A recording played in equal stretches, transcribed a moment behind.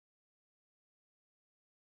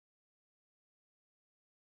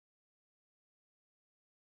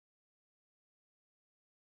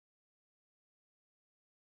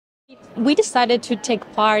We decided to take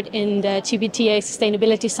part in the GBTA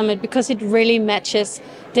Sustainability Summit because it really matches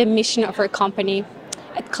the mission of our company.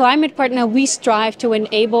 At Climate Partner, we strive to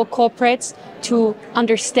enable corporates to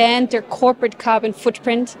understand their corporate carbon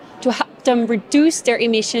footprint, to help them reduce their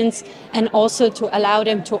emissions, and also to allow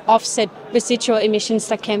them to offset residual emissions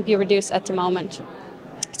that can be reduced at the moment.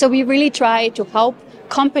 So we really try to help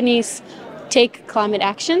companies take climate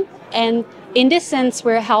action, and in this sense,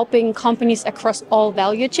 we're helping companies across all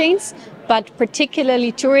value chains, but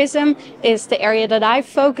particularly tourism is the area that I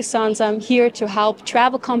focus on. So I'm here to help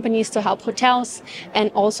travel companies, to help hotels,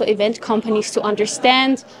 and also event companies to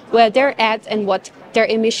understand where they're at and what their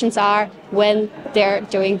emissions are when they're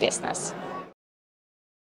doing business.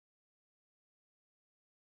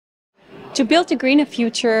 To build a greener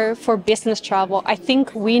future for business travel, I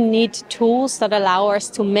think we need tools that allow us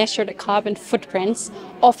to measure the carbon footprints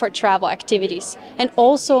of our travel activities and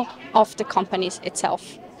also of the companies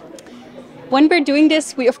itself. When we're doing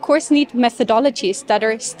this, we of course need methodologies that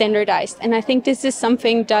are standardized. And I think this is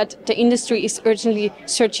something that the industry is urgently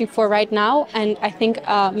searching for right now. And I think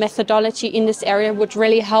a methodology in this area would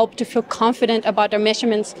really help to feel confident about our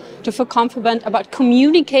measurements, to feel confident about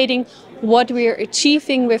communicating what we are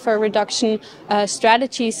achieving with our reduction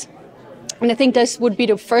strategies. And I think this would be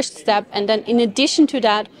the first step. And then in addition to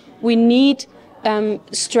that, we need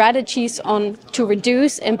strategies to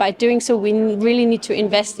reduce, and by doing so we really need to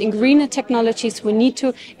invest in greener technologies. We need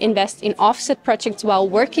to invest in offset projects while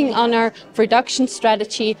working on our reduction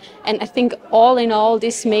strategy, and I think all in all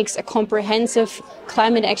this makes a comprehensive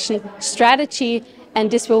climate action strategy, and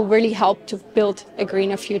this will really help to build a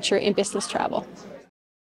greener future in business travel.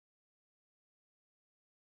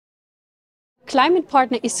 Climate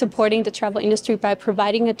Partner is supporting the travel industry by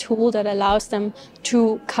providing a tool that allows them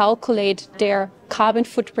to calculate their carbon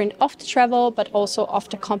footprint of the travel, but also of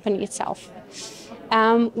the company itself.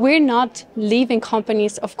 We're not leaving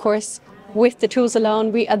companies, of course, with the tools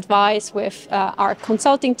alone. We advise with our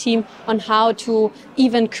consulting team on how to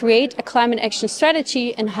even create a climate action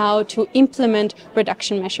strategy and how to implement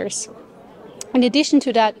reduction measures. In addition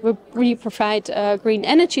to that, we provide green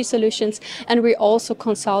energy solutions, and we also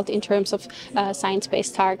consult in terms of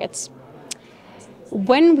science-based targets.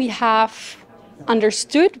 When we have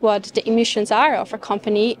understood what the emissions are of a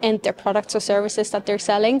company and their products or services that they're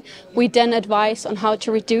selling, we then advise on how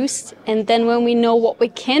to reduce. And then when we know what we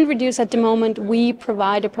can reduce at the moment, we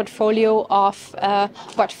provide a portfolio of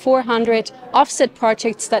about 400 offset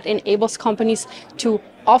projects that enables companies to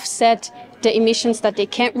offset the emissions that they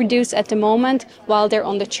can't reduce at the moment while they're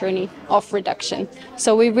on the journey of reduction.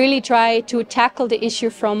 So we really try to tackle the issue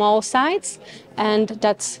from all sides, and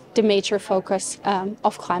that's the major focus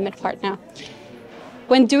of Climate Partner.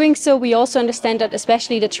 When doing so, we also understand that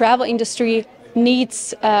especially the travel industry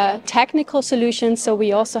needs technical solutions, so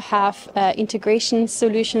we also have integration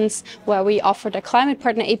solutions where we offer the Climate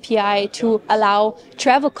Partner API to allow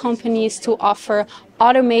travel companies to offer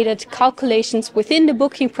automated calculations within the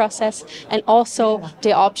booking process, and also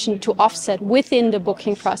the option to offset within the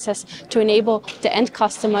booking process to enable the end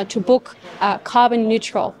customer to book carbon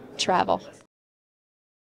neutral travel.